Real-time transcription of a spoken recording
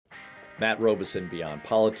Matt Robeson, Beyond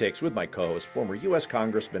Politics, with my co-host, former U.S.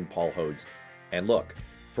 Congressman Paul Hodes. And look,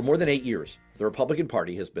 for more than 8 years, the Republican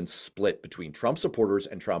Party has been split between Trump supporters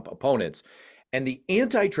and Trump opponents. And the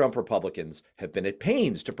anti-Trump Republicans have been at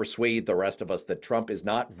pains to persuade the rest of us that Trump is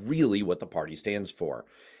not really what the party stands for.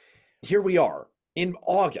 Here we are. In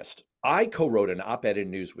August, I co-wrote an op-ed in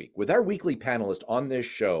Newsweek with our weekly panelist on this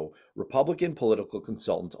show, Republican political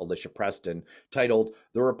consultant Alicia Preston, titled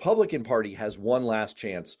 "The Republican Party Has One Last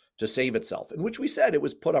Chance to Save Itself," in which we said it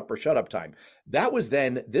was put up or shut up time. That was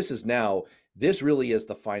then, this is now, this really is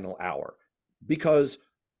the final hour. Because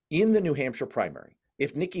in the New Hampshire primary,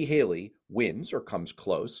 if Nikki Haley wins or comes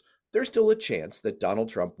close, there's still a chance that Donald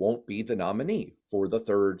Trump won't be the nominee for the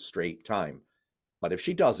third straight time. But if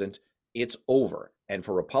she doesn't, it's over. And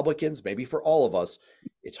for Republicans, maybe for all of us,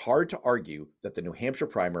 it's hard to argue that the New Hampshire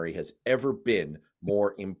primary has ever been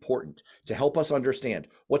more important to help us understand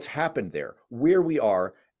what's happened there, where we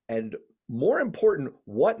are, and more important,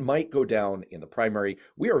 what might go down in the primary.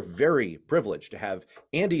 We are very privileged to have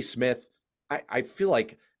Andy Smith. I feel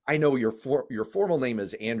like I know your formal name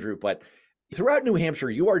is Andrew, but throughout New Hampshire,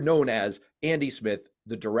 you are known as Andy Smith,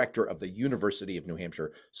 the director of the University of New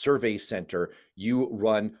Hampshire Survey Center. You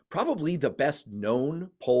run probably the best known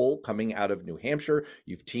poll coming out of New Hampshire.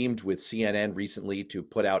 You've teamed with CNN recently to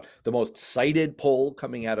put out the most cited poll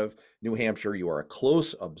coming out of New Hampshire. You are a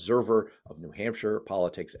close observer of New Hampshire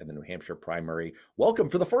politics and the New Hampshire primary. Welcome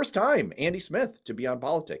for the first time, Andy Smith, to Beyond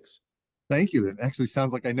Politics. Thank you. It actually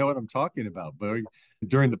sounds like I know what I'm talking about. But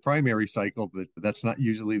during the primary cycle, that's not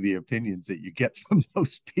usually the opinions that you get from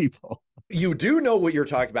most people. You do know what you're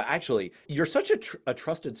talking about. Actually, you're such a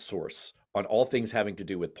trusted source on all things having to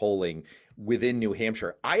do with polling within New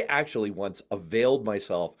Hampshire. I actually once availed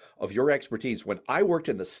myself of your expertise when I worked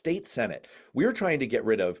in the state Senate. We were trying to get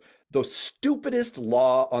rid of the stupidest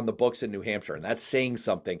law on the books in New Hampshire, and that's saying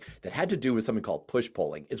something that had to do with something called push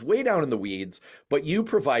polling. It's way down in the weeds, but you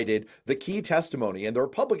provided the key testimony, and the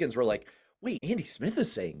Republicans were like, wait, Andy Smith is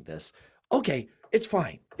saying this. Okay, it's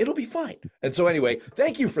fine. It'll be fine. And so anyway,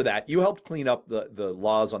 thank you for that. You helped clean up the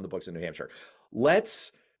laws on the books in New Hampshire.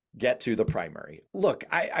 Let's get to the primary. Look,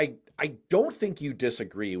 I don't think you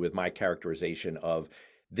disagree with my characterization of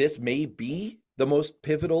this may be the most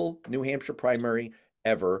pivotal New Hampshire primary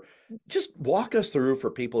ever. Just walk us through, for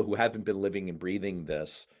people who haven't been living and breathing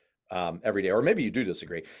this every day, or maybe you do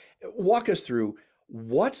disagree. Walk us through,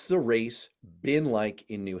 what's the race been like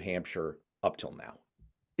in New Hampshire up till now?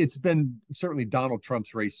 It's been certainly Donald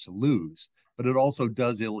Trump's race to lose, but it also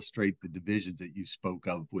does illustrate the divisions that you spoke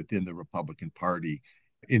of within the Republican Party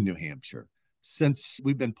in New Hampshire. Since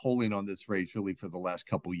we've been polling on this race really for the last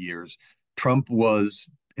couple of years, Trump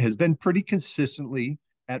has been pretty consistently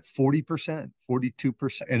at 40%,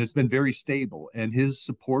 42%, and it's been very stable. And his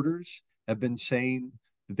supporters have been saying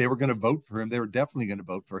that they were going to vote for him. They were definitely going to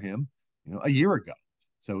vote for him, a year ago.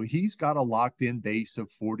 So he's got a locked-in base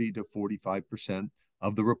of 40 to 45%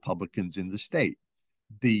 of the Republicans in the state.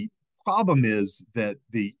 The problem is that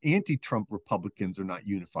the anti-Trump Republicans are not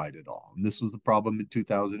unified at all. And this was the problem in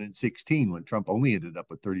 2016 when Trump only ended up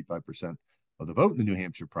with 35% of the vote in the New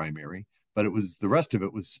Hampshire primary. But the rest of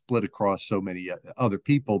it was split across so many other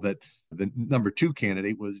people that the number two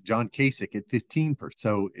candidate was John Kasich at 15%.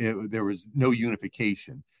 So there was no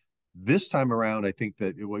unification. This time around, I think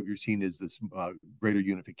that what you're seeing is this greater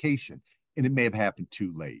unification, and it may have happened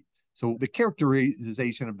too late. So the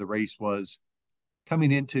characterization of the race was,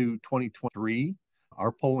 coming into 2023,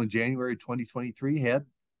 our poll in January 2023 had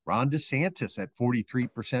Ron DeSantis at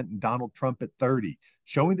 43% and Donald Trump at 30%,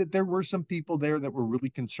 showing that there were some people there that were really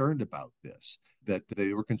concerned about this, that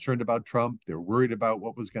they were concerned about Trump. They're worried about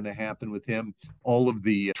what was going to happen with him. All of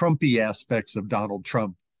the Trumpy aspects of Donald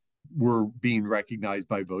Trump were being recognized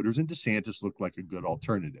by voters, and DeSantis looked like a good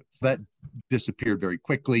alternative. That disappeared very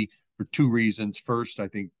quickly for two reasons. First, I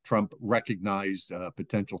think Trump recognized a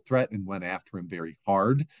potential threat and went after him very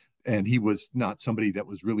hard. And he was not somebody that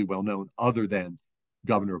was really well known other than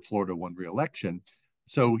governor of Florida, won re-election.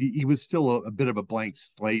 So he was still a bit of a blank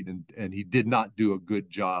slate, and he did not do a good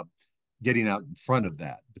job getting out in front of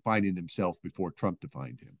that, defining himself before Trump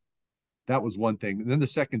defined him. That was one thing. And then the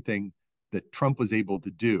second thing that Trump was able to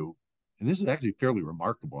do, and this is actually fairly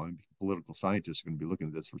remarkable, I mean, political scientists are going to be looking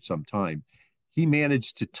at this for some time, he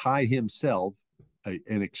managed to tie himself,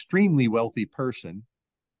 an extremely wealthy person,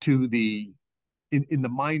 to in the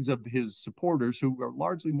minds of his supporters, who are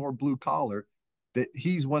largely more blue collar, that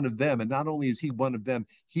he's one of them. And not only is he one of them,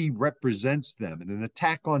 he represents them. And an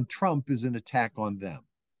attack on Trump is an attack on them.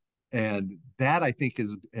 And that, I think,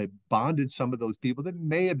 has bonded some of those people that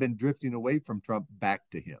may have been drifting away from Trump back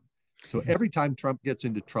to him. So every time Trump gets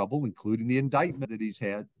into trouble, including the indictment that he's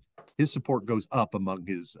had, his support goes up among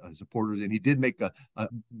his supporters. And he did make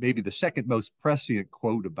maybe the second most prescient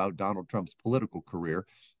quote about Donald Trump's political career,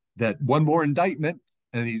 that one more indictment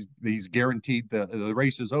and he's guaranteed the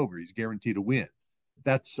race is over. He's guaranteed a win.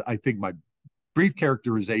 That's, I think, my brief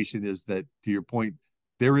characterization is that, to your point,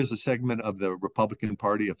 there is a segment of the Republican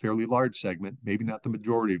Party, a fairly large segment, maybe not the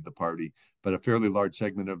majority of the party, but a fairly large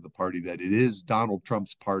segment of the party, that it is Donald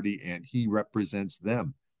Trump's party and he represents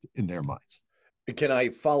them in their minds. Can I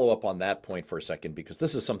follow up on that point for a second? Because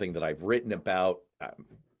this is something that I've written about,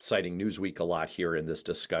 citing Newsweek a lot here in this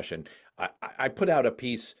discussion. I put out a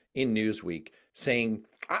piece in Newsweek saying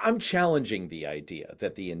I'm challenging the idea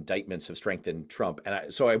that the indictments have strengthened Trump.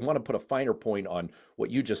 And so I want to put a finer point on what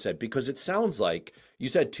you just said, because it sounds like you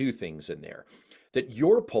said two things in there: that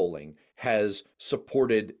your polling has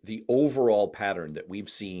supported the overall pattern that we've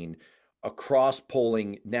seen across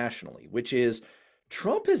polling nationally, which is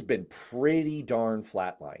Trump has been pretty darn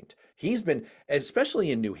flatlined. He's been,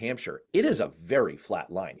 especially in New Hampshire, it is a very flat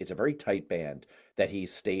line. It's a very tight band that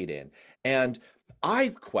he's stayed in. And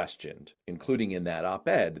I've questioned, including in that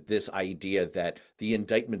op-ed, this idea that the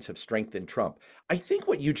indictments have strengthened Trump. I think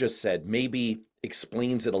what you just said maybe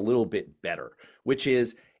explains it a little bit better, which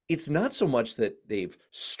is it's not so much that they've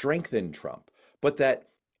strengthened Trump, but that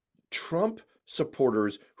Trump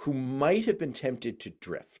supporters who might have been tempted to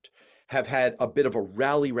drift have had a bit of a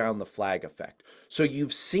rally round the flag effect. So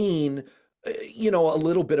you've seen, a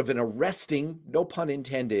little bit of an arresting, no pun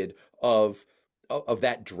intended, of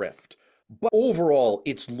that drift. But overall,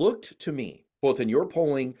 it's looked to me, both in your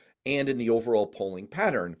polling and in the overall polling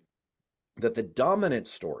pattern, that the dominant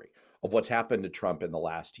story of what's happened to Trump in the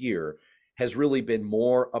last year has really been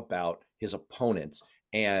more about his opponents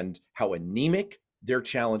and how anemic their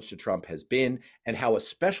challenge to Trump has been, and how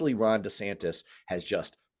especially Ron DeSantis has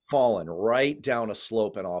just fallen right down a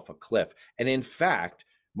slope and off a cliff. And in fact,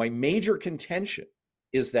 my major contention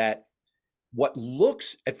is that what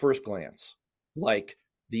looks at first glance like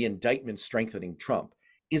the indictment strengthening Trump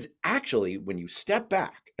is actually, when you step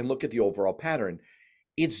back and look at the overall pattern,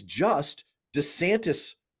 it's just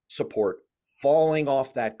DeSantis support falling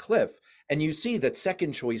off that cliff. And you see that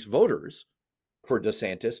second choice voters for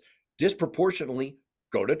DeSantis disproportionately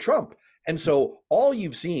go to Trump. And so all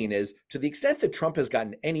you've seen is, to the extent that Trump has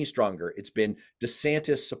gotten any stronger, it's been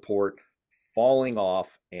DeSantis support falling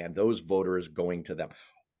off and those voters going to them.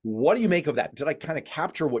 What do you make of that? Did I kind of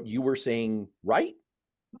capture what you were saying right?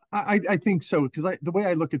 I think so, because the way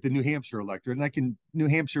I look at the New Hampshire electorate, and New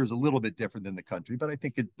Hampshire is a little bit different than the country, but I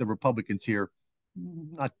think the Republicans here,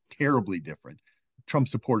 not terribly different. Trump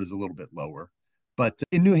support is a little bit lower. But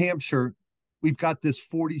in New Hampshire, we've got this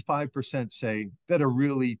 45% say that are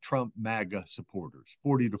really Trump MAGA supporters,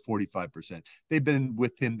 40 to 45%. They've been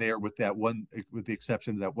with him there with that one, with the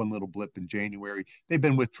exception of that one little blip in January. They've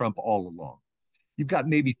been with Trump all along. You've got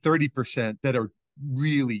maybe 30% that are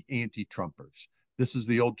really anti-Trumpers. This is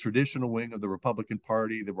the old traditional wing of the Republican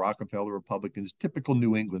Party, the Rockefeller Republicans, typical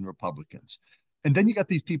New England Republicans. And then you got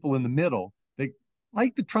these people in the middle. They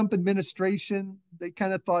like the Trump administration. They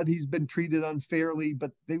kind of thought he's been treated unfairly,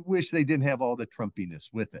 but they wish they didn't have all the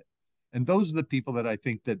Trumpiness with it. And those are the people that I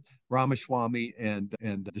think that Ramaswamy and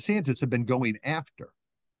DeSantis have been going after.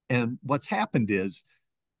 And what's happened is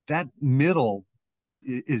that middle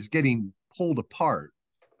is getting pulled apart.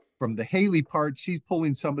 From the Haley part, she's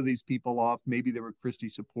pulling some of these people off. Maybe they were Christie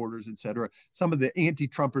supporters, et cetera. Some of the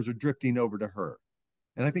anti-Trumpers are drifting over to her.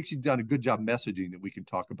 And I think she's done a good job messaging that we can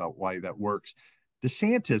talk about why that works.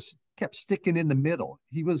 DeSantis kept sticking in the middle.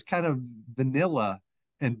 He was kind of vanilla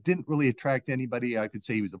and didn't really attract anybody. I could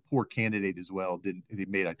say he was a poor candidate as well. He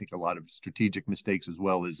made, I think, a lot of strategic mistakes, as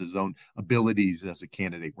well as his own abilities as a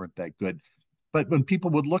candidate weren't that good. But when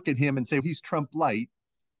people would look at him and say, he's Trump light,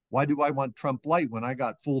 why do I want Trump light when I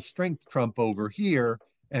got full strength Trump over here?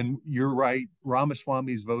 And you're right,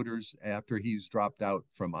 Ramaswamy's voters, after he's dropped out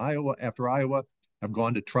from Iowa, have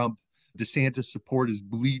gone to Trump. DeSantis support is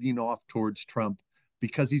bleeding off towards Trump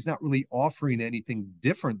because he's not really offering anything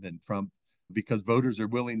different than Trump, because voters are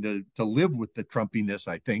willing to live with the Trumpiness,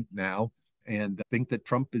 I think, now, and think that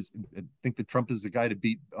Trump is the guy to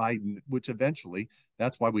beat Biden, which eventually,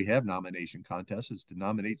 that's why we have nomination contests, is to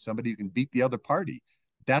nominate somebody who can beat the other party.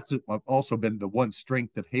 That's also been the one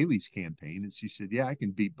strength of Haley's campaign. And she said, yeah, I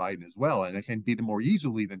can beat Biden as well. And I can beat him more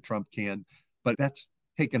easily than Trump can. But that's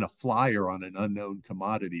taken a flyer on an unknown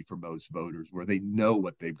commodity for most voters, where they know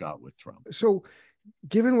what they've got with Trump. So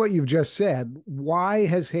given what you've just said, why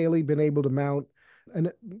has Haley been able to mount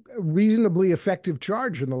a reasonably effective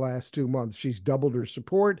charge in the last 2 months? She's doubled her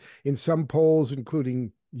support in some polls,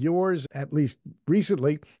 including yours. At least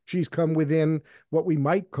recently, she's come within what we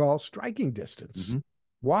might call striking distance. Mm-hmm.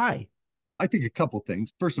 Why? I think a couple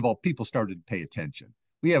things. First of all, people started to pay attention.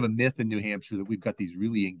 We have a myth in New Hampshire that we've got these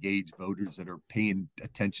really engaged voters that are paying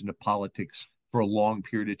attention to politics for a long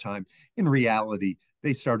period of time. In reality,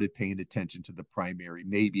 they started paying attention to the primary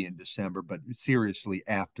maybe in December, but seriously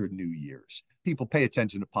after New Year's. People pay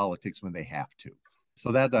attention to politics when they have to.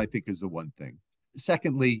 So that, I think, is the one thing.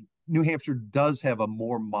 Secondly, New Hampshire does have a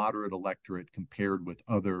more moderate electorate compared with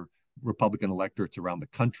other Republican electorates around the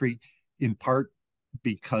country, in part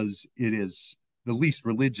because it is the least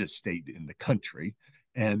religious state in the country.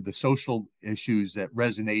 And the social issues that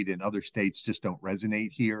resonate in other states just don't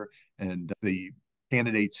resonate here. And the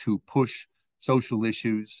candidates who push social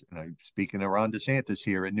issues, and I'm speaking of Ron DeSantis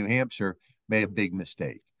here in New Hampshire, made a big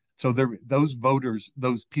mistake. So those voters,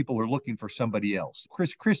 those people are looking for somebody else.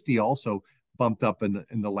 Chris Christie also bumped up in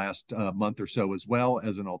the last month or so as well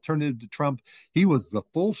as an alternative to Trump. He was the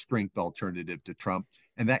full strength alternative to Trump,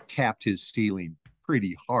 and that capped his ceiling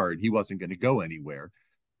pretty hard. He wasn't going to go anywhere.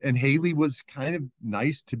 And Haley was kind of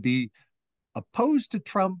nice to be opposed to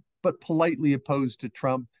Trump, but politely opposed to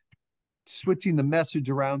Trump, switching the message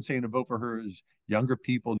around, saying to vote for her as younger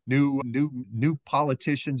people, new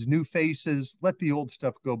politicians, new faces. Let the old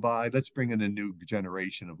stuff go by. Let's bring in a new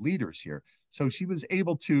generation of leaders here. So she was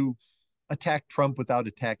able to attack Trump without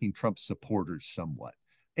attacking Trump's supporters somewhat.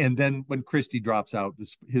 And then when Christie drops out,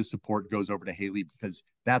 his support goes over to Haley because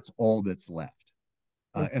that's all that's left.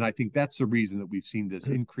 And I think that's the reason that we've seen this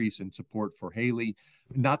increase in support for Haley,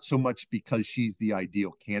 not so much because she's the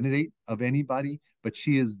ideal candidate of anybody, but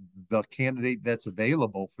she is the candidate that's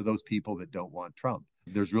available for those people that don't want Trump.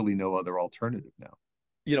 There's really no other alternative now.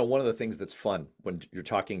 You know, one of the things that's fun when you're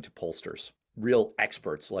talking to pollsters, real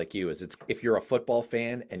experts like you, is if you're a football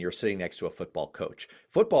fan and you're sitting next to a football coach.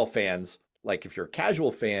 Football fans, like if you're a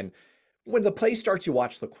casual fan, when the play starts, you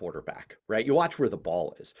watch the quarterback, right? You watch where the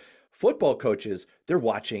ball is. Football coaches, they're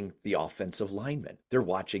watching the offensive linemen. They're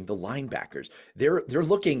watching the linebackers. They're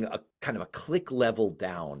looking a kind of a click level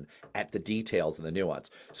down at the details and the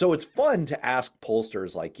nuance. So it's fun to ask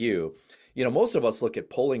pollsters like you. You know, most of us look at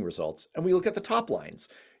polling results and we look at the top lines.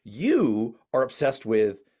 You are obsessed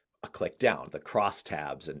with a click down, the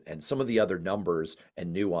crosstabs and some of the other numbers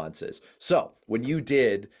and nuances. So when you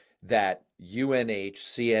did that UNH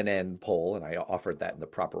CNN poll, and I offered that in the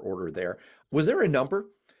proper order there, was there a number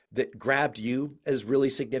that grabbed you as really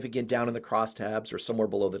significant down in the crosstabs or somewhere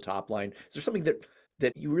below the top line? Is there something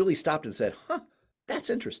that you really stopped and said, that's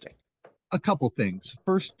interesting? A couple things.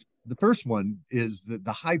 The first one is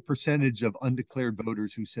the high percentage of undeclared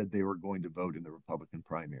voters who said they were going to vote in the Republican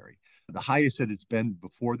primary. The highest that it's been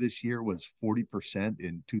before this year was 40%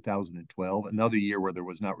 in 2012, another year where there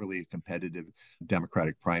was not really a competitive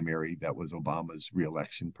Democratic primary. That was Obama's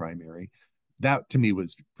reelection primary. That to me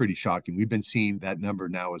was pretty shocking. We've been seeing that number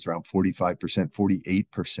now is around 45%,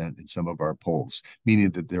 48% in some of our polls,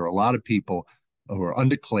 meaning that there are a lot of people who are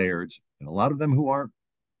undeclareds and a lot of them who aren't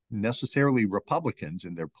necessarily Republicans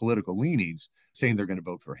in their political leanings saying they're going to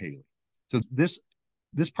vote for Haley. So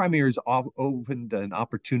this primary has opened an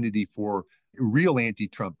opportunity for real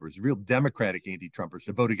anti-Trumpers, real Democratic anti-Trumpers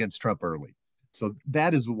to vote against Trump early. So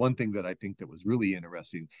that is one thing that I think that was really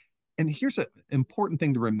interesting. And here's an important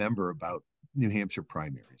thing to remember about New Hampshire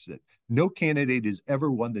primaries, that no candidate has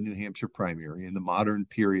ever won the New Hampshire primary in the modern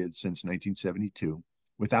period since 1972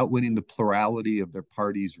 without winning the plurality of their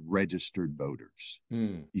party's registered voters.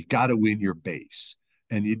 You got to win your base.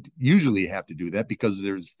 And you usually have to do that because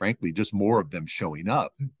there's frankly just more of them showing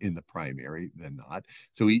up in the primary than not.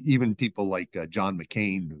 So even people like John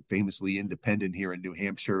McCain, famously independent here in New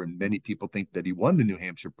Hampshire, and many people think that he won the New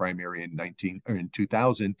Hampshire primary in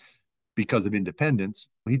 2000 because of independents.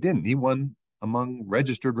 He didn't. He won among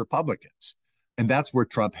registered Republicans. And that's where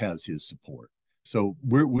Trump has his support. So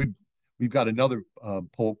we've got another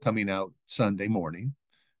poll coming out Sunday morning.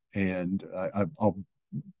 And I'll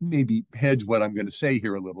maybe hedge what I'm going to say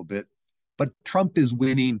here a little bit. But Trump is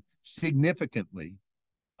winning significantly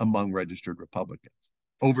among registered Republicans.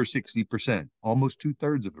 Over 60%, almost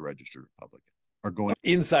 2/3 of the registered Republicans are going.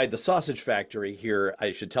 Inside the sausage factory here,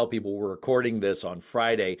 I should tell people we're recording this on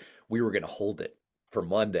Friday. We were going to hold it for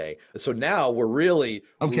Monday. So now we're really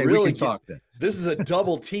okay. We can talk then. This is a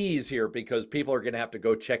double tease here because people are going to have to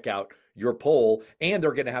go check out your poll and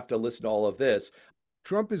they're going to have to listen to all of this.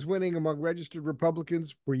 Trump is winning among registered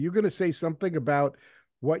Republicans. Were you going to say something about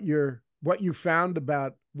what you found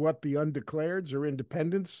about what the undeclareds or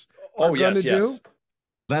independents are going to do?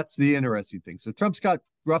 That's the interesting thing. So Trump's got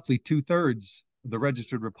roughly 2/3 of the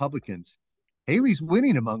registered Republicans. Haley's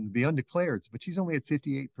winning among the undeclareds, but she's only at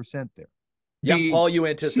 58% there. Yeah, Paul, you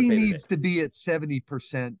anticipated she needs to be at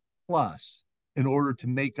 70% plus in order to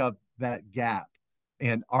make up that gap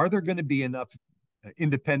And are there going to be enough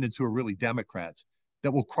independents who are really Democrats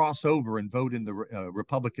that will cross over and vote in the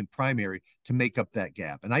Republican primary to make up that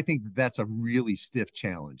gap? And I think that's a really stiff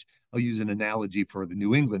challenge. I'll use an analogy for the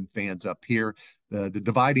New England fans up here. The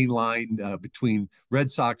dividing line between Red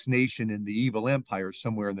Sox Nation and the evil empire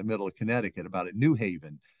somewhere in the middle of Connecticut, about at New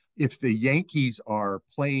Haven. If the Yankees are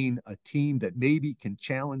playing a team that maybe can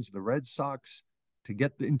challenge the Red Sox to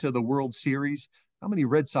get into the World Series, how many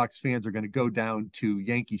Red Sox fans are going to go down to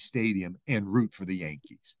Yankee Stadium and root for the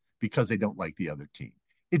Yankees because they don't like the other team?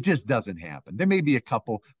 It just doesn't happen. There may be a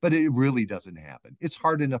couple, but it really doesn't happen. It's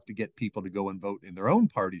hard enough to get people to go and vote in their own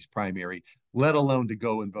party's primary, let alone to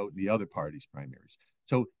go and vote in the other party's primaries.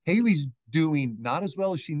 So Haley's doing not as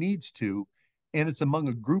well as she needs to, and it's among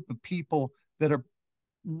a group of people that are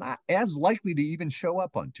not as likely to even show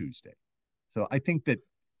up on Tuesday. So I think that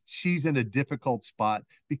she's in a difficult spot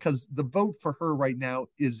because the vote for her right now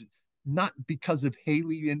is not because of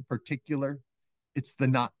Haley in particular. It's the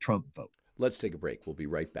not Trump vote. Let's take a break. We'll be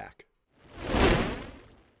right back.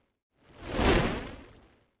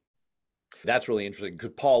 That's really interesting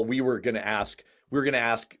because, Paul, we were going to ask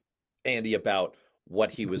Andy about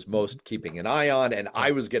what he was most keeping an eye on, and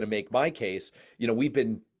I was going to make my case. We've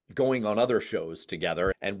been going on other shows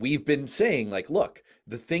together, and we've been saying, like, look,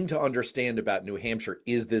 the thing to understand about New Hampshire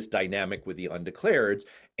is this dynamic with the undeclareds.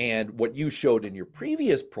 And what you showed in your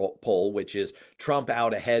previous poll, which is Trump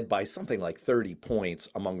out ahead by something like 30 points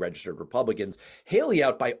among registered Republicans, Haley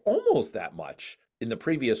out by almost that much in the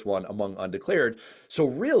previous one among undeclared. So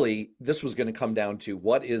really, this was going to come down to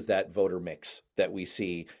what is that voter mix that we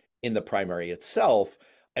see in the primary itself.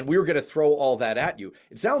 And we were going to throw all that at you.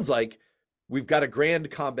 It sounds like we've got a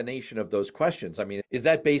grand combination of those questions. I mean, is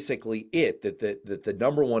that basically it, that the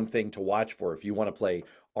number one thing to watch for if you want to play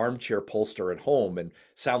armchair pollster at home and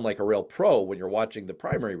sound like a real pro when you're watching the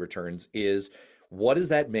primary returns is what is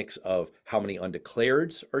that mix of how many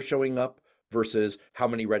undeclareds are showing up versus how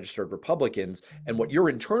many registered Republicans? And what you're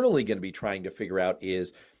internally going to be trying to figure out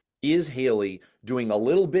is Haley doing a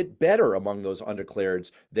little bit better among those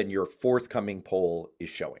undeclareds than your forthcoming poll is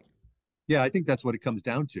showing? Yeah, I think that's what it comes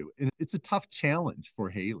down to. And it's a tough challenge for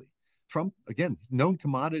Haley. Trump, again, known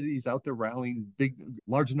commodities out there rallying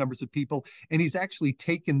large numbers of people. And he's actually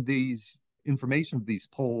taken these information of these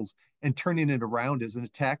polls and turning it around as an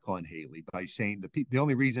attack on Haley by saying the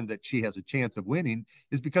only reason that she has a chance of winning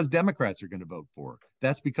is because Democrats are going to vote for her.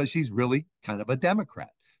 That's because she's really kind of a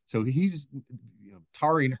Democrat. So he's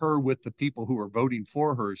tarring her with the people who are voting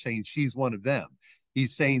for her, saying she's one of them.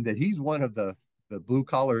 He's saying that he's one of the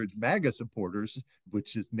blue-collar MAGA supporters,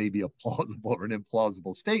 which is maybe a plausible or an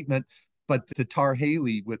implausible statement, but to tar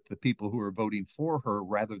Haley with the people who are voting for her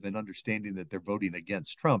rather than understanding that they're voting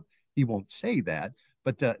against Trump, he won't say that.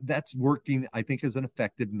 But that's working, I think, as an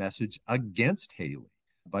effective message against Haley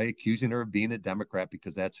by accusing her of being a Democrat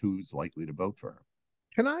because that's who's likely to vote for her.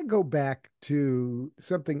 Can I go back to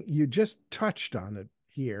something you just touched on it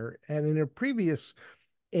here? And in a previous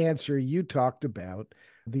answer, you talked about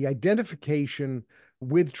the identification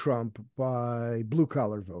with Trump by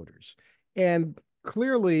blue-collar voters. And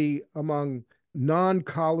clearly among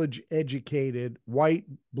non-college educated white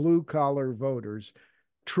blue-collar voters,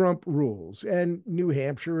 Trump rules. And New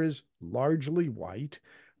Hampshire is largely white.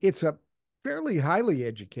 It's a fairly highly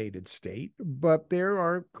educated state, but there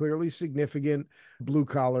are clearly significant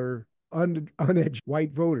blue-collar, uneducated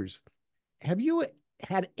white voters. Have you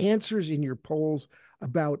had answers in your polls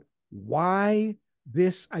about why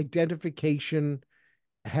this identification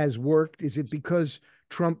has worked? Is it because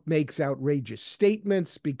Trump makes outrageous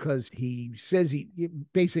statements, because he says he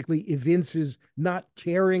basically evinces not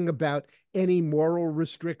caring about any moral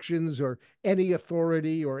restrictions or any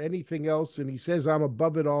authority or anything else, and he says, I'm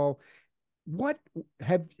above it all?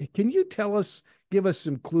 Can you give us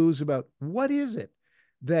some clues about what is it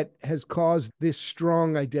that has caused this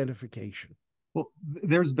strong identification? Well,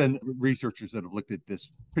 there's been researchers that have looked at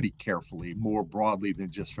this pretty carefully, more broadly than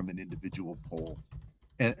just from an individual poll.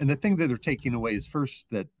 And the thing that they're taking away is first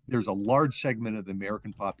that there's a large segment of the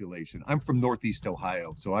American population. I'm from Northeast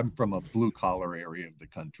Ohio, so I'm from a blue collar area of the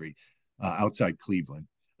country outside Cleveland.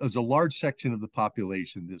 There's a large section of the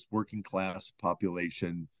population, this working class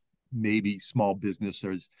population, maybe small business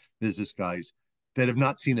guys that have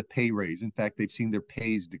not seen a pay raise. In fact, they've seen their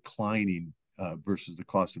pays declining versus the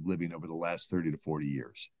cost of living over the last 30 to 40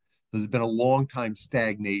 years. So there's been a long time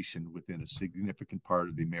stagnation within a significant part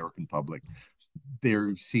of the American public. They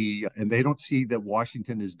don't see that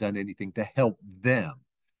Washington has done anything to help them.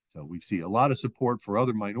 So we see a lot of support for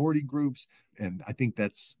other minority groups. And I think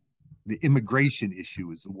that's the immigration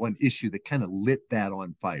issue is the one issue that kind of lit that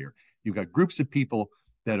on fire. You've got groups of people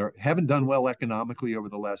haven't done well economically over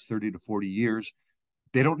the last 30 to 40 years.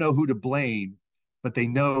 They don't know who to blame, but they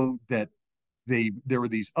know that there are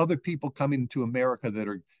these other people coming to America that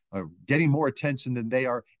are getting more attention than they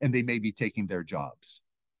are, and they may be taking their jobs.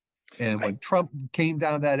 And when Trump came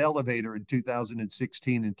down that elevator in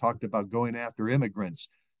 2016 and talked about going after immigrants,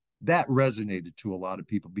 that resonated to a lot of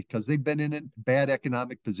people because they've been in bad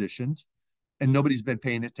economic positions and nobody's been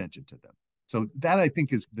paying attention to them. So that, I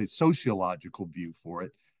think, is the sociological view for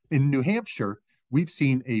it. In New Hampshire, we've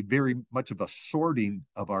seen a very much of a sorting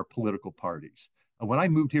of our political parties. When I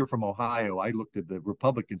moved here from Ohio, I looked at the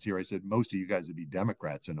Republicans here. I said, most of you guys would be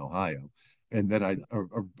Democrats in Ohio. And then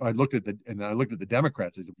I looked at the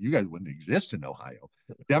Democrats. I said, you guys wouldn't exist in Ohio.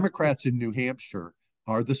 Democrats in New Hampshire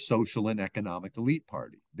are the social and economic elite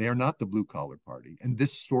party. They are not the blue collar party. And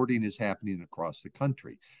this sorting is happening across the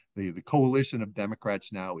country. The coalition of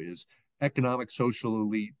Democrats now is economic, social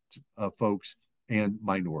elite folks and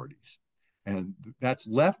minorities. And that's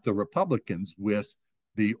left the Republicans with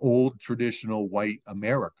the old traditional white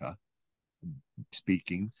America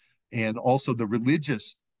speaking, and also the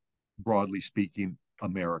religious, broadly speaking,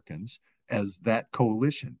 Americans as that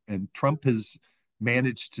coalition. And Trump has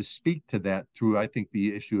managed to speak to that through, I think,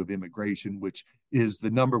 the issue of immigration, which is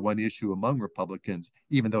the number one issue among Republicans,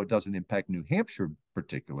 even though it doesn't impact New Hampshire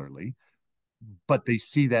particularly, but they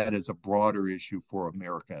see that as a broader issue for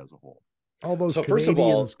America as a whole. All those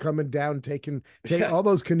Canadians coming down, all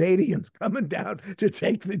those Canadians coming down to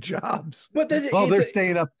take the jobs. But they're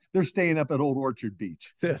staying up at Old Orchard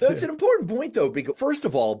Beach. That's an important point, though, because first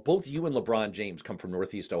of all, both you and LeBron James come from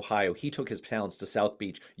Northeast Ohio. He took his talents to South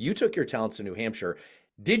Beach. You took your talents to New Hampshire.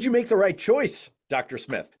 Did you make the right choice, Dr.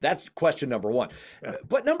 Smith? That's question number one.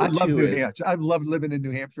 But number two is... I've loved living in New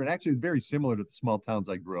Hampshire, and actually it's very similar to the small towns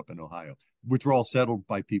I grew up in Ohio, which were all settled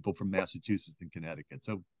by people from Massachusetts and Connecticut.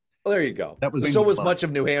 So well, there you go. So was much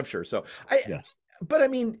of New Hampshire. So yes. But I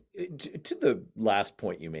mean, to the last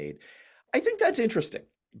point you made, I think that's interesting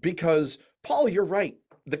because, Paul, you're right.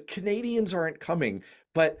 The Canadians aren't coming,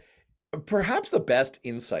 but perhaps the best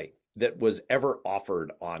insight that was ever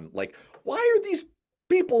offered on, like, why are these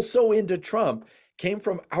people so into Trump came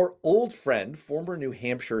from our old friend, former New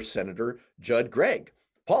Hampshire Senator Judd Gregg.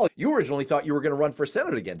 Paul, you originally thought you were going to run for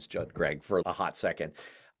Senate against Judd Gregg for a hot second.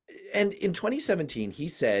 And in 2017, he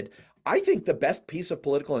said, I think the best piece of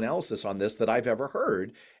political analysis on this that I've ever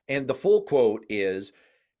heard, and the full quote is,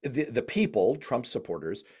 the people, Trump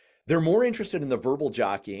supporters, they're more interested in the verbal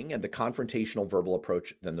jockeying and the confrontational verbal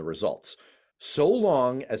approach than the results. So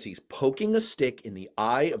long as he's poking a stick in the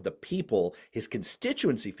eye of the people his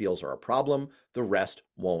constituency feels are a problem, the rest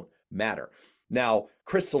won't matter. Now,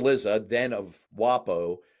 Chris Cillizza, then of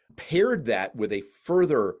WAPO, paired that with a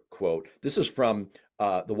further quote. This is from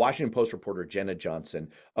the Washington Post reporter Jenna Johnson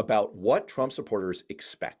about what Trump supporters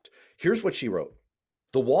expect. Here's what she wrote.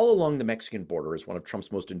 The wall along the Mexican border is one of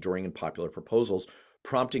Trump's most enduring and popular proposals,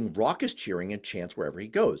 prompting raucous cheering and chants wherever he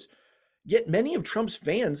goes. Yet many of Trump's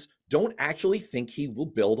fans don't actually think he will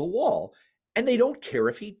build a wall, and they don't care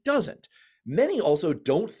if he doesn't. Many also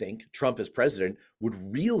don't think Trump as president would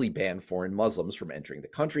really ban foreign Muslims from entering the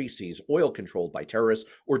country, seize oil controlled by terrorists,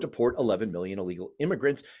 or deport 11 million illegal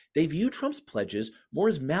immigrants. They view Trump's pledges more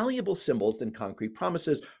as malleable symbols than concrete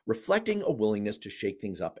promises, reflecting a willingness to shake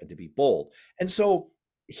things up and to be bold. And so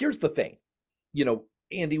here's the thing,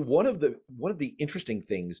 Andy, one of the interesting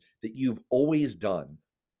things that you've always done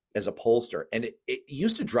as a pollster, and it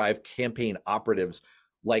used to drive campaign operatives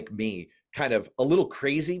like me kind of a little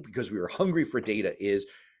crazy because we were hungry for data, is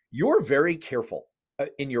you're very careful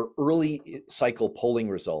in your early cycle polling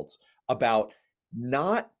results about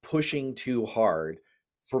not pushing too hard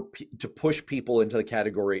to push people into the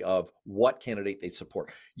category of what candidate they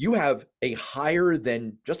support. You have a higher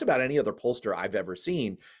than just about any other pollster I've ever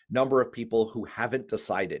seen number of people who haven't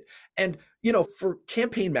decided. And, for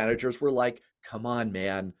campaign managers, we're like, come on,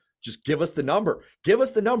 man, just give us the number. Give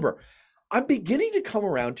us the number. I'm beginning to come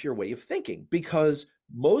around to your way of thinking because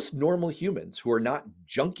most normal humans who are not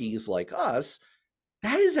junkies like us,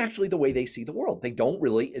 that is actually the way they see the world. They don't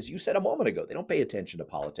really, as you said a moment ago, they don't pay attention to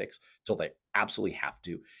politics until they absolutely have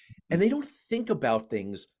to. And they don't think about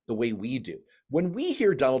things the way we do. When we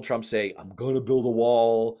hear Donald Trump say, I'm going to build a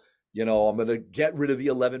wall, I'm going to get rid of the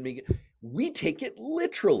 11 million, we take it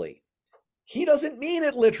literally. He doesn't mean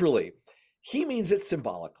it literally. He means it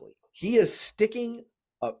symbolically. He is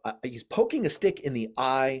he's poking a stick in the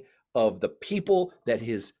eye of the people that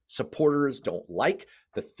his supporters don't like,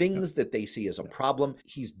 the things that they see as a problem.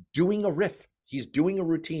 He's doing a riff. He's doing a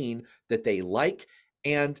routine that they like.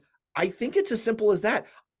 And I think it's as simple as that.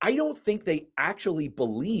 I don't think they actually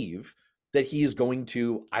believe that he is going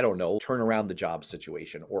to, I don't know, turn around the job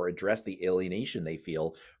situation or address the alienation they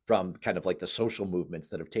feel from kind of like the social movements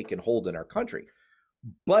that have taken hold in our country.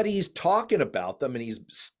 But he's talking about them and he's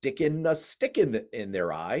sticking a stick in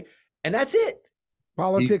their eye, and that's it.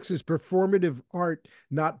 Politics is performative art,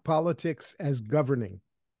 not politics as governing.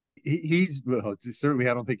 Well, certainly,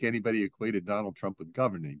 I don't think anybody equated Donald Trump with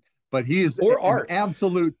governing, but he is an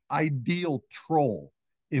absolute ideal troll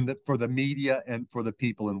for the media and for the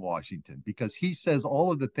people in Washington, because he says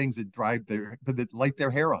all of the things that light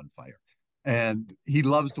their hair on fire. And he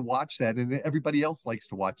loves to watch that, and everybody else likes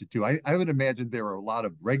to watch it too. I would imagine there are a lot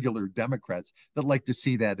of regular Democrats that like to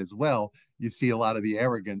see that as well. You see a lot of the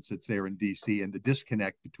arrogance that's there in D.C. and the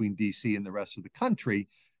disconnect between D.C. and the rest of the country.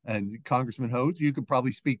 And Congressman Hodes, you could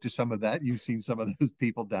probably speak to some of that. You've seen some of those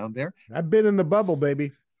people down there. I've been in the bubble,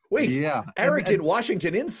 baby. Wait, yeah. Arrogant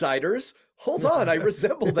Washington insiders. Hold on, I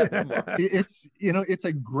resemble that remark. It's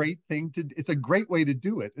a great thing it's a great way to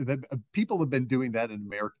do it. That people have been doing that in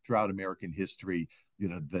America throughout American history.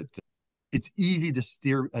 That it's easy to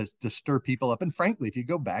stir people up. And frankly, if you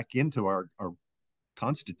go back into our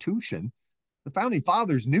Constitution, the founding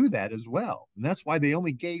fathers knew that as well, and that's why they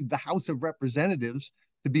only gave the House of Representatives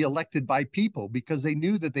to be elected by people, because they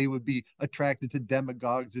knew that they would be attracted to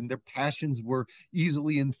demagogues and their passions were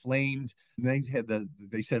easily inflamed. And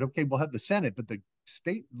they said, okay, we'll have the Senate, but the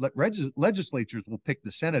state legislatures will pick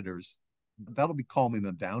the senators. That'll be calming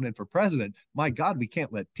them down. And for president, my God, we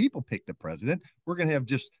can't let people pick the president. We're going to have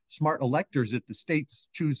just smart electors that the states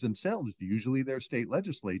choose themselves. Usually their state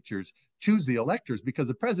legislatures choose the electors, because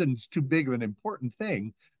the president's too big of an important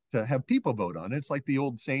thing to have people vote on it. It's like the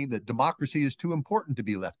old saying that democracy is too important to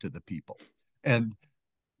be left to the people. And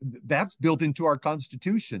that's built into our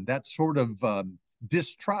Constitution. That sort of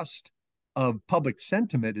distrust of public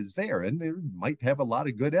sentiment is there. And they might have a lot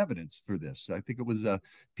of good evidence for this. I think it was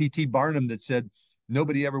P.T. Barnum that said,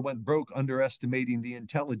 nobody ever went broke underestimating the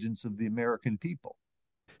intelligence of the American people.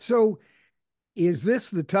 So is this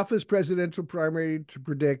the toughest presidential primary to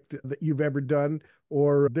predict that you've ever done,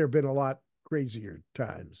 or there have been a lot crazier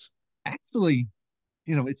times? Actually,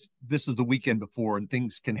 this is the weekend before, and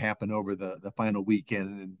things can happen over the final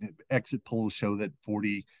weekend. And exit polls show that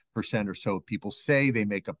 40% or so of people say they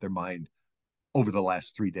make up their mind over the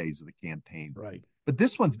last 3 days of the campaign. Right. But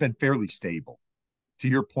this one's been fairly stable. To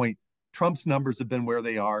your point, Trump's numbers have been where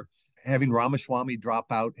they are. Having Ramaswamy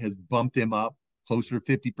drop out has bumped him up closer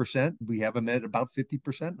to 50%. We have him at about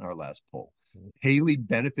 50% in our last poll. Haley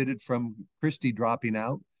benefited from Christie dropping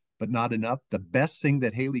out, but not enough. The best thing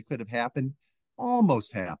that Haley could have happened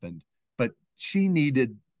almost happened, but she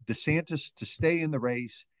needed DeSantis to stay in the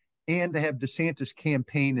race and to have DeSantis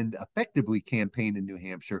campaign and effectively campaign in New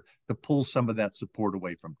Hampshire to pull some of that support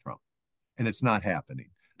away from Trump. And it's not happening.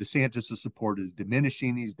 DeSantis' support is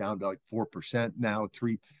diminishing. He's down to like 4% now,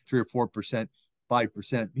 3 or 4%,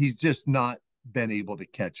 5%. He's just not been able to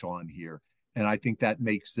catch on here. And I think that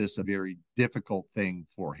makes this a very difficult thing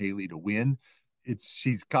for Haley to win.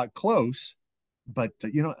 She's got close, but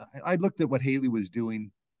I looked at what Haley was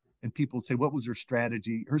doing, and people would say, what was her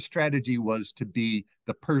strategy? Her strategy was to be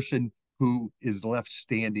the person who is left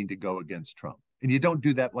standing to go against Trump. And you don't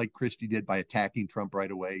do that like Christie did by attacking Trump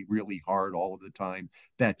right away, really hard all of the time.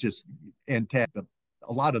 That just antagged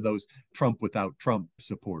a lot of those Trump without Trump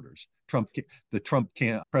supporters, the Trump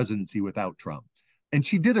presidency without Trump. And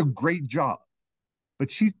she did a great job, but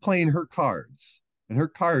she's playing her cards, and her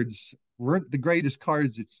cards weren't the greatest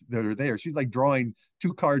cards that are there. She's like drawing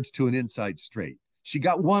 2 cards to an inside straight. She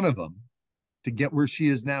got one of them to get where she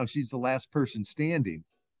is now. She's the last person standing.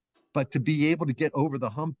 But to be able to get over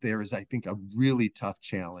the hump there is, I think, a really tough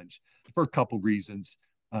challenge for a couple reasons.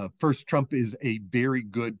 First, Trump is a very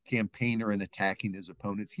good campaigner in attacking his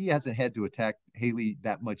opponents. He hasn't had to attack Haley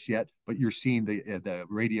that much yet, but you're seeing the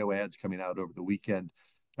radio ads coming out over the weekend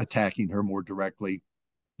attacking her more directly.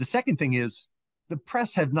 The second thing is, the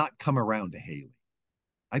press have not come around to Haley.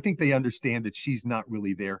 I think they understand that she's not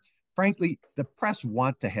really there. Frankly, the press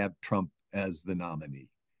want to have Trump as the nominee.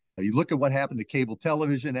 You look at what happened to cable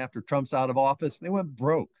television after Trump's out of office, they went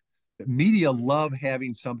broke. The media love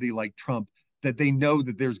having somebody like Trump that they know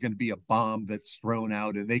that there's going to be a bomb that's thrown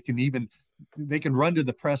out, and they can run to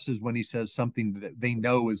the presses when he says something that they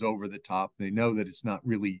know is over the top. They know that it's not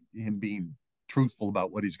really him being truthful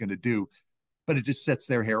about what he's going to do, but it just sets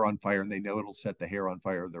their hair on fire, and they know it'll set the hair on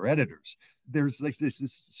fire of their editors. There's like this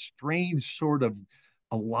strange sort of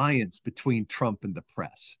alliance between Trump and the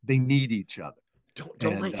press. They need each other.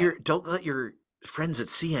 Don't let your friends at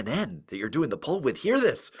CNN that you're doing the poll with hear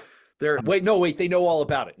this. They know all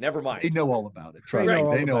about it. Never mind. They know all about it.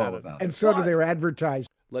 They know all about it. And so do their advertisers.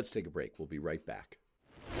 Let's take a break. We'll be right back.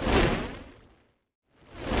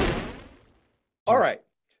 All right.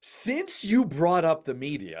 Since you brought up the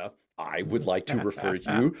media, I would like to refer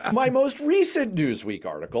you to my most recent Newsweek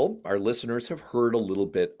article. Our listeners have heard a little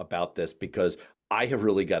bit about this because I have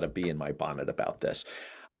really got to be in my bonnet about this.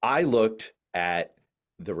 I looked at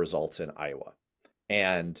the results in Iowa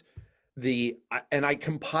and I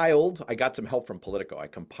got some help from Politico. I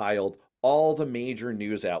compiled all the major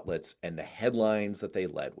news outlets and the headlines that they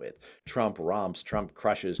led with. Trump romps, Trump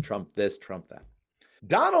crushes, Trump this, Trump that.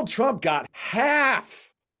 Donald Trump got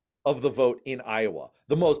half of the vote in Iowa,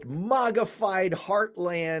 the most MAGA-fied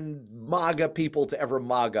heartland MAGA people to ever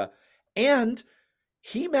MAGA. And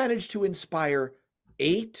he managed to inspire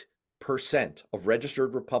 8% of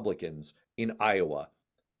registered Republicans in Iowa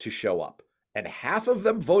to show up. And half of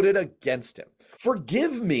them voted against him.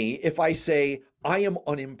 Forgive me if I say I am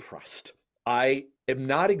unimpressed. I am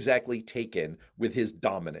not exactly taken with his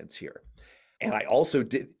dominance here. And I also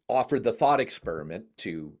did offer the thought experiment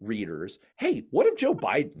to readers. Hey, what if Joe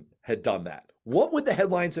Biden had done that? What would the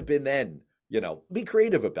headlines have been then? Be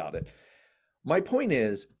creative about it. My point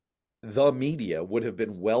is, the media would have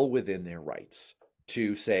been well within their rights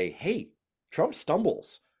to say, hey, Trump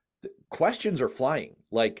stumbles. Questions are flying.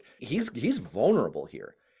 Like he's vulnerable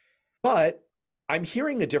here. But I'm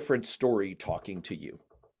hearing a different story talking to you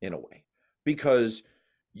in a way, because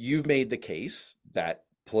you've made the case that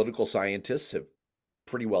political scientists have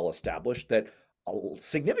pretty well established that a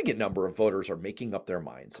significant number of voters are making up their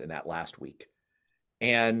minds in that last week.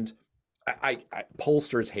 And I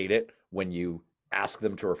pollsters hate it when you ask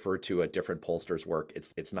them to refer to a different pollster's work.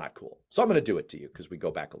 It's not cool. So I'm going to do it to you because we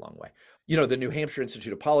go back a long way. The New Hampshire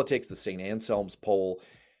Institute of Politics, the St. Anselm's poll,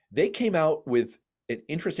 they came out with an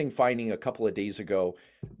interesting finding a couple of days ago.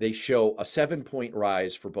 They show a 7-point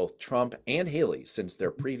rise for both Trump and Haley since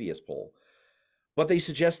their previous poll. But they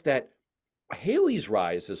suggest that Haley's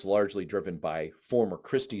rise is largely driven by former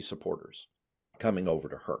Christie supporters coming over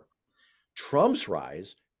to her. Trump's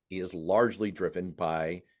rise is largely driven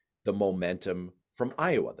by the momentum from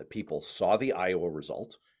Iowa, that people saw the Iowa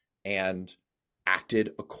result and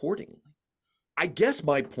acted accordingly. I guess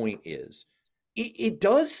my point is, it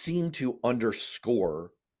does seem to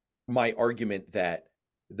underscore my argument that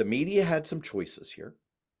the media had some choices here.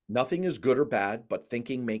 Nothing is good or bad, but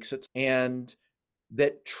thinking makes it. And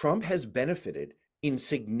that Trump has benefited in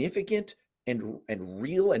significant and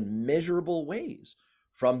real and measurable ways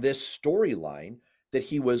from this storyline that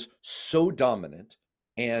he was so dominant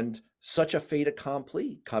and such a fait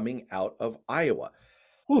accompli coming out of Iowa.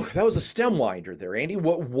 Whew, that was a stem winder there, Andy.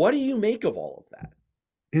 What do you make of all of that?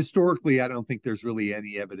 Historically, I don't think there's really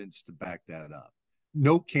any evidence to back that up.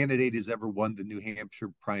 No candidate has ever won the New Hampshire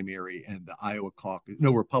primary and the Iowa caucus.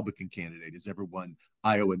 No Republican candidate has ever won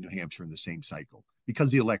Iowa and New Hampshire in the same cycle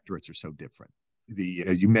because the electorates are so different.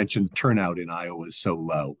 You mentioned turnout in Iowa is so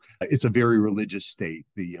low. It's a very religious state.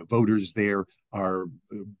 The voters there are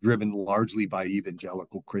driven largely by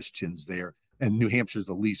evangelical Christians there. And New Hampshire is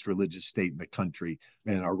the least religious state in the country.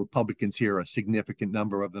 And our Republicans here, a significant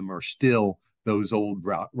number of them are still those old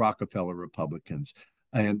Rockefeller Republicans.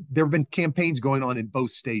 And there have been campaigns going on in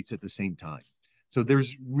both states at the same time. So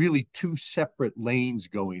there's really two separate lanes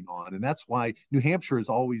going on. And that's why New Hampshire is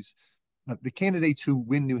always, the candidates who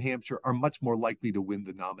win New Hampshire are much more likely to win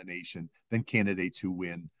the nomination than candidates who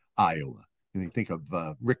win Iowa. And you think of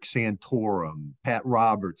Rick Santorum, Pat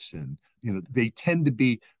Robertson, they tend to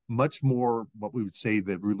be much more what we would say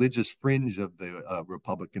the religious fringe of the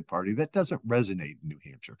Republican Party. That doesn't resonate in New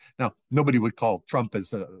Hampshire. Now, nobody would call Trump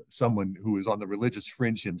as someone who is on the religious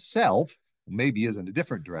fringe himself, maybe is in a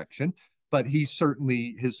different direction, but he's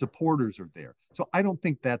certainly, his supporters are there. So I don't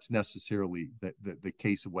think that's necessarily the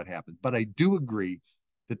case of what happened. But I do agree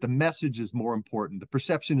that the message is more important. The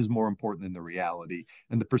perception is more important than the reality.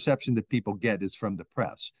 And the perception that people get is from the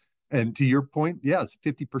press. And to your point, yes,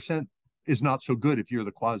 50% is not so good if you're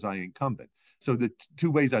the quasi-incumbent. So the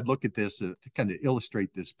two ways I'd look at this to kind of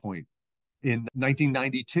illustrate this point. In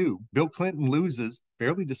 1992, Bill Clinton loses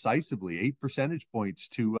fairly decisively, 8 percentage points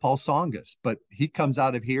to Paul Tsongas, but he comes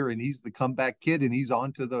out of here and he's the comeback kid and he's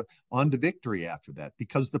on to victory after that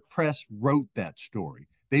because the press wrote that story.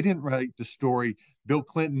 They didn't write the story. Bill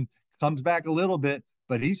Clinton comes back a little bit,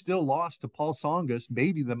 but he still lost to Paul Tsongas,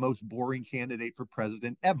 maybe the most boring candidate for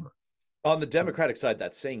president ever. On the Democratic side,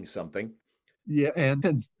 that's saying something. Yeah,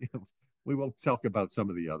 and we won't talk about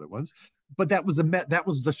some of the other ones, but that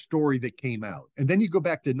was the story that came out. And then you go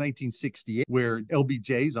back to 1968, where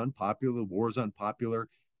LBJ's unpopular, the war's unpopular.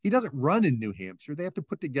 He doesn't run in New Hampshire. They have to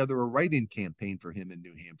put together a write-in campaign for him in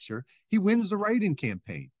New Hampshire. He wins the write-in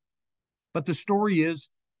campaign. But the story is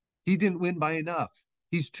he didn't win by enough.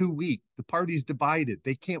 He's too weak. The party's divided.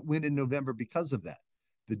 They can't win in November because of that.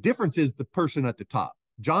 The difference is the person at the top.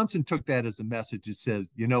 Johnson took that as a message that says,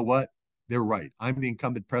 you know what? They're right. I'm the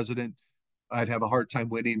incumbent president. I'd have a hard time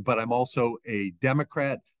winning, but I'm also a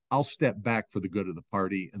Democrat. I'll step back for the good of the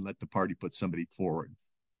party and let the party put somebody forward.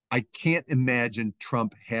 I can't imagine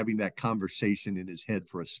Trump having that conversation in his head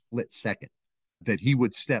for a split second, that he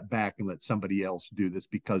would step back and let somebody else do this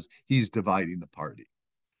because he's dividing the party.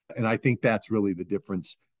 And I think that's really the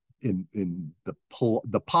difference in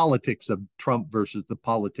the politics of Trump versus the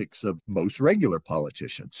politics of most regular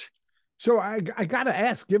politicians. So I got to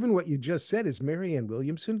ask, given what you just said, is Marianne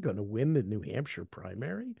Williamson going to win the New Hampshire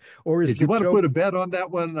primary? Or is if you want to put a bet on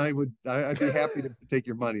that one, I'd be happy to take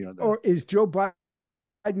your money on that. Or is Joe Biden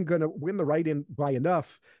going to win the write-in by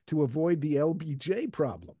enough to avoid the LBJ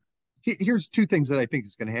problem? Here's two things that I think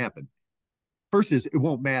is going to happen. First is it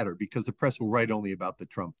won't matter because the press will write only about the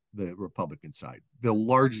Republican side. They'll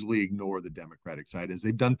largely ignore the Democratic side as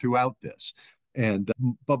they've done throughout this.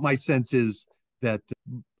 But my sense is that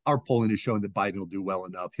our polling is showing that Biden will do well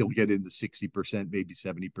enough. He'll get into 60%, maybe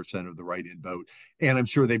 70% of the write-in vote. And I'm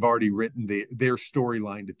sure they've already written their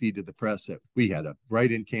storyline to feed to the press that we had a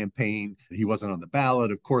write-in campaign. He wasn't on the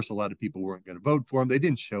ballot. Of course, a lot of people weren't going to vote for him. They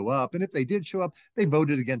didn't show up. And if they did show up, they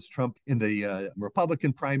voted against Trump in the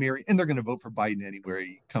Republican primary, and they're going to vote for Biden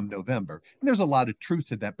anyway come November. And there's a lot of truth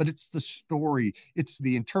to that, but it's the story. It's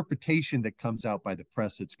the interpretation that comes out by the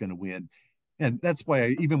press that's going to win. And that's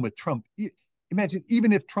why even with Trump, imagine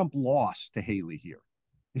even if Trump lost to Haley here,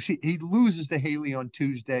 if he loses to Haley on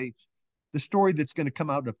Tuesday, the story that's going to come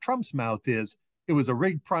out of Trump's mouth is it was a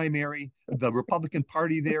rigged primary. The Republican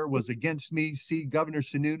Party there was against me. See, Governor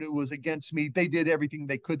Sununu was against me. They did everything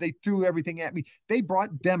they could. They threw everything at me. They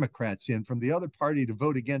brought Democrats in from the other party to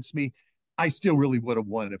vote against me. I still really would have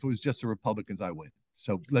won. If it was just the Republicans, I win.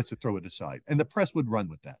 So let's throw it aside. And the press would run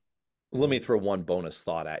with that. Let me throw one bonus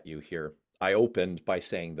thought at you here. I opened by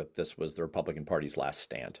saying that this was the Republican Party's last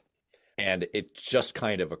stand. And it just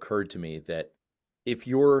kind of occurred to me that if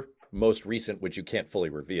your most recent, which you can't fully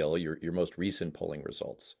reveal, your most recent polling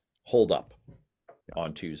results hold up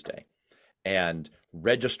on Tuesday, and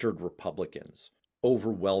registered Republicans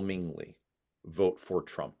overwhelmingly vote for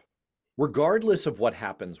Trump, regardless of what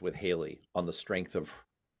happens with Haley on the strength of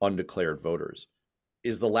undeclared voters,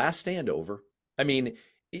 is the last stand over? I mean,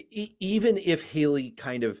 even if Haley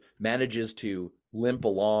kind of manages to limp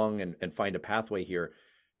along and find a pathway here,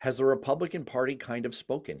 has the Republican Party kind of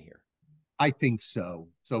spoken here? I think so.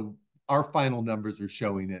 So our final numbers are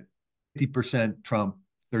showing it 50% Trump,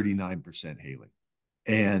 39% Haley.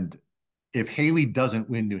 And if Haley doesn't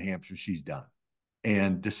win New Hampshire, she's done.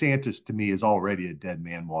 And DeSantis, to me, is already a dead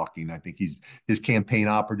man walking. I think his campaign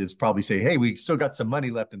operatives probably say, hey, we still got some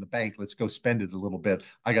money left in the bank. Let's go spend it a little bit.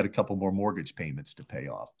 I got a couple more mortgage payments to pay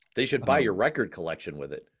off. They should buy your record collection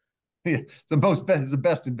with it. Yeah, it's the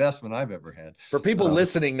best investment I've ever had. For people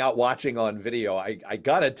listening, not watching on video, I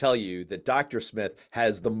got to tell you that Dr. Smith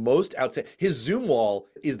has the most outstanding. His Zoom wall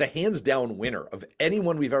is the hands down winner of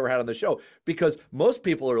anyone we've ever had on the show, because most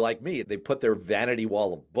people are like me. They put their vanity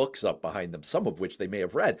wall of books up behind them, some of which they may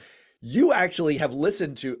have read. You actually have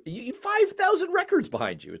listened to 5,000 records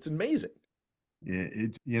behind you. It's amazing.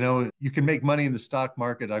 It's, you can make money in the stock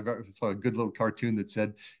market. I saw a good little cartoon that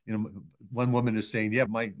said, one woman is saying, yeah,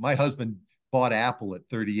 my husband bought Apple at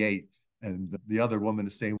 38. And the other woman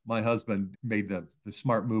is saying, my husband made the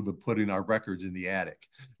smart move of putting our records in the attic,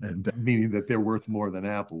 and meaning that they're worth more than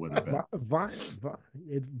Apple would have been.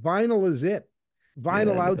 Vinyl is it.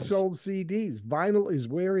 Vinyl outsold CDs. Vinyl is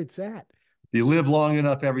where it's at. If you live long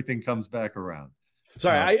enough, everything comes back around.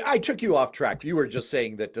 Sorry, I took you off track. You were just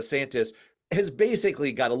saying that DeSantis has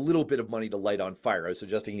basically got a little bit of money to light on fire. I was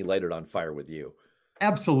suggesting he light it on fire with you.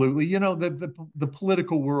 Absolutely. The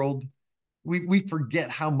political world, we forget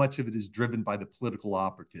how much of it is driven by the political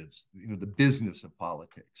operatives, the business of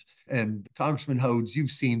politics. And Congressman Hodes, you've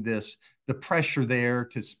seen this, the pressure there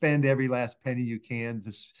to spend every last penny you can,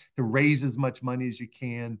 to raise as much money as you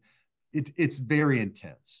can. It's very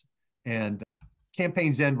intense. And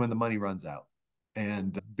campaigns end when the money runs out.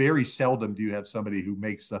 And very seldom do you have somebody who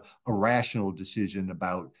makes a rational decision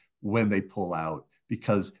about when they pull out,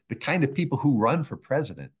 because the kind of people who run for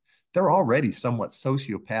president, they're already somewhat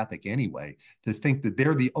sociopathic anyway, to think that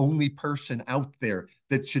they're the only person out there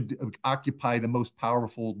that should occupy the most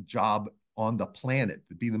powerful job on the planet,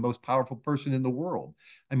 to be the most powerful person in the world.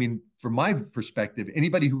 I mean, from my perspective,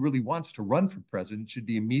 anybody who really wants to run for president should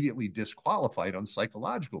be immediately disqualified on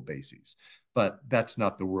psychological bases. But that's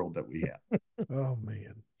not the world that we have. Oh,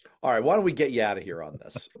 man. All right. Why don't we get you out of here on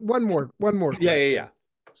this? One more. Yeah.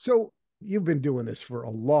 So you've been doing this for a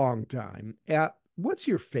long time. What's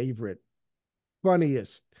your favorite,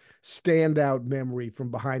 funniest standout memory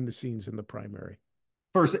from behind the scenes in the primary?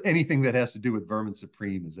 First, anything that has to do with Vermin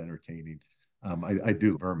Supreme is entertaining. I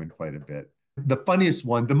do Vermin quite a bit. The funniest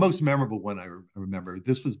one, the most memorable one I remember,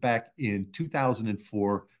 this was back in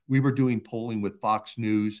 2004. We were doing polling with Fox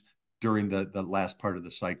News during the last part of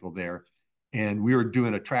the cycle there. And we were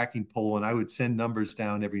doing a tracking poll, and I would send numbers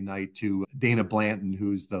down every night to Dana Blanton,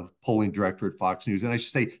 who's the polling director at Fox News. And I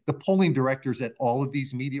should say, the polling directors at all of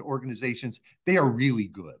these media organizations, they are really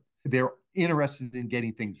good. They're interested in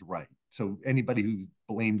getting things right. So anybody who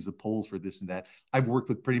blames the polls for this and that, I've worked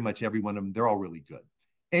with pretty much every one of them. They're all really good.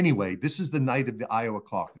 Anyway, this is the night of the Iowa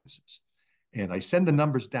caucuses. And I send the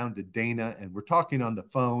numbers down to Dana, and we're talking on the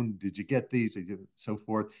phone. Did you get these? So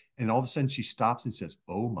forth. And all of a sudden she stops and says,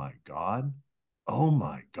 "Oh my God. Oh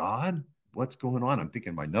my God. What's going on?" I'm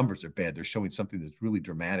thinking my numbers are bad. They're showing something that's really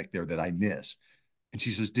dramatic there that I missed. And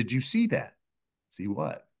she says, "Did you see that?" "See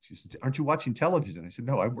what?" She said, "Aren't you watching television?" I said,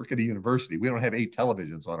 "No, I work at a university. We don't have 8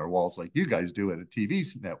 televisions on our walls like you guys do at a TV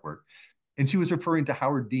network." And she was referring to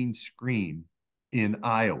Howard Dean's scream in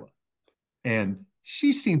Iowa. And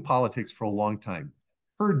she's seen politics for a long time.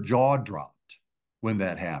 Her jaw dropped when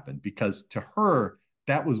that happened, because to her,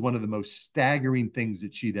 that was one of the most staggering things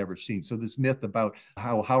that she'd ever seen. So this myth about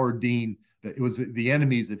how Howard Dean, that it was the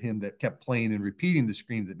enemies of him that kept playing and repeating the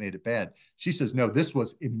scream that made it bad. She says, no, this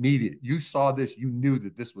was immediate. You saw this, you knew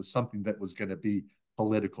that this was something that was going to be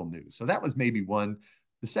political news. So that was maybe one.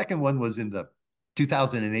 The second one was in the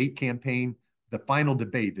 2008 campaign, the final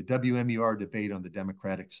debate, the WMUR debate on the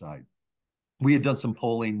Democratic side. We had done some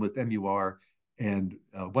polling with MUR, and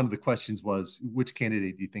one of the questions was, which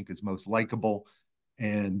candidate do you think is most likable?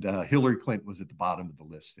 And Hillary Clinton was at the bottom of the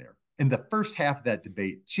list there. In the first half of that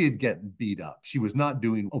debate, she had gotten beat up. She was not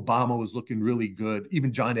doing, Obama was looking really good.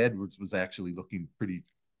 Even John Edwards was actually looking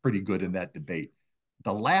pretty good in that debate.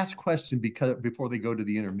 The last question, before they go to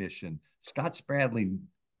the intermission, Scott Spradling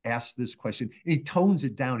asked this question, and he tones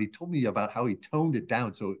it down. He told me about how he toned it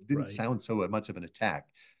down so it didn't sound so much of an attack.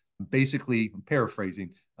 Basically, I'm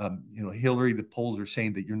paraphrasing, Hillary, the polls are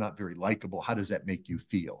saying that you're not very likable. How does that make you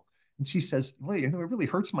feel? And she says, well, it really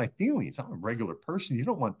hurts my feelings. I'm a regular person. You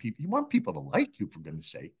want people to like you, for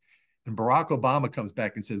goodness sake. And Barack Obama comes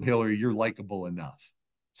back and says, Hillary, you're likable enough.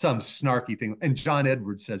 Some snarky thing. And John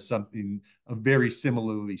Edwards says something very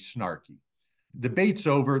similarly snarky. Debate's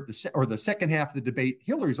over, the second half of the debate,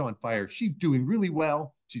 Hillary's on fire. She's doing really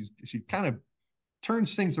well. She kind of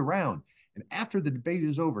turns things around. And after the debate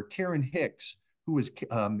is over, Karen Hicks, who was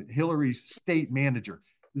Hillary's state manager,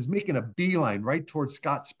 is making a beeline right towards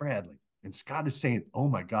Scott Spradling. And Scott is saying, oh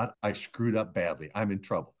my God, I screwed up badly. I'm in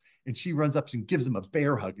trouble. And she runs up and gives him a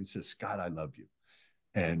bear hug and says, Scott, I love you.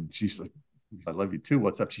 And she's like, I love you too.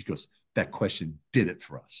 What's up? She goes, that question did it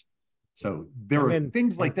for us. So there are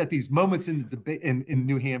things like that, these moments in the debate in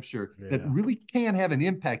New Hampshire that really can have an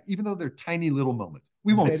impact, even though they're tiny little moments.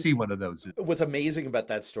 We won't see one of those. What's amazing about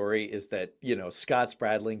that story is that, Scott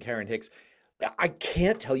Spradling, Karen Hicks, I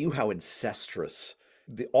can't tell you how incestuous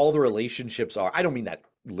all the relationships are. I don't mean that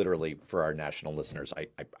literally for our national listeners. I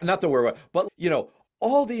not that we're, but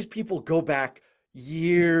all these people go back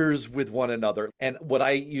years with one another. And what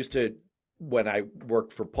I used to, when I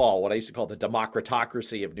worked for Paul, what I used to call the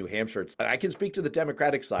democratocracy of New Hampshire, I can speak to the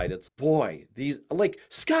Democratic side. It's, boy, these, like,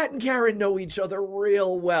 Scott and Karen know each other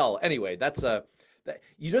real well. Anyway,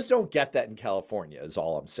 you just don't get that in California, is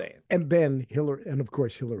all I'm saying. And then of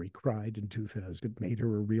course, Hillary cried in 2000. It made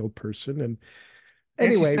her a real person. And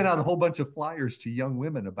anyway, she sent out a whole bunch of flyers to young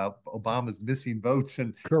women about Obama's missing votes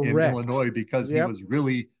in Illinois, because he was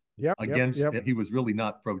really against. He was really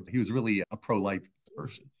not pro. He was really a pro-life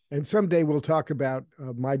person. And someday we'll talk about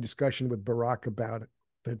my discussion with Barack about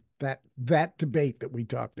that debate that we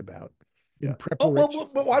talked about in preparation.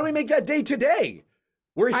 But why do we make that day today?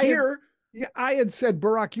 We're here. I had said,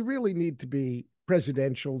 Barack, you really need to be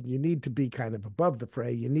presidential. You need to be kind of above the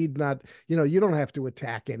fray. You need not, you don't have to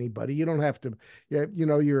attack anybody. You don't have to,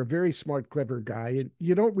 you're a very smart, clever guy. And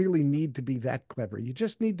you don't really need to be that clever. You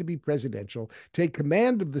just need to be presidential, take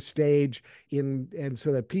command of the stage and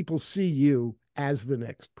so that people see you as the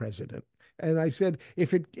next president. And I said,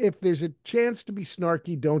 if there's a chance to be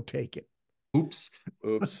snarky, don't take it. Oops.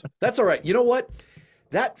 That's all right. You know what?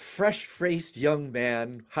 That fresh-faced young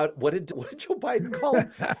man, what did Joe Biden call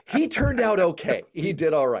him? He turned out okay. He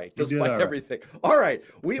did all right, despite everything. All right,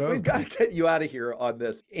 we've got to get you out of here on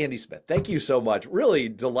this. Andy Smith, thank you so much. Really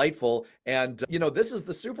delightful. And, this is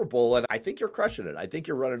the Super Bowl, and I think you're crushing it. I think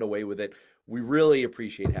you're running away with it. We really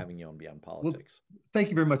appreciate having you on Beyond Politics. Well, thank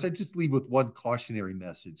you very much. I just leave with one cautionary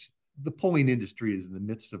message. The polling industry is in the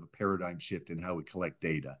midst of a paradigm shift in how we collect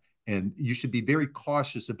data. And you should be very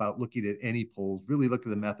cautious about looking at any polls, really look at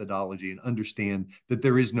the methodology and understand that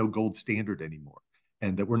there is no gold standard anymore,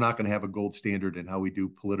 and that we're not going to have a gold standard in how we do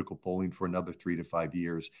political polling for another 3 to 5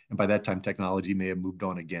 years. And by that time, technology may have moved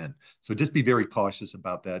on again. So just be very cautious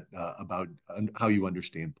about that, about how you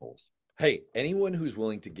understand polls. Hey, anyone who's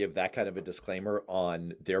willing to give that kind of a disclaimer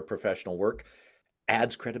on their professional work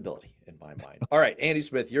adds credibility in my mind. All right, Andy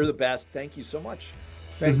Smith, you're the best. Thank you so much.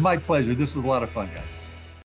 It's my pleasure. This was a lot of fun, guys.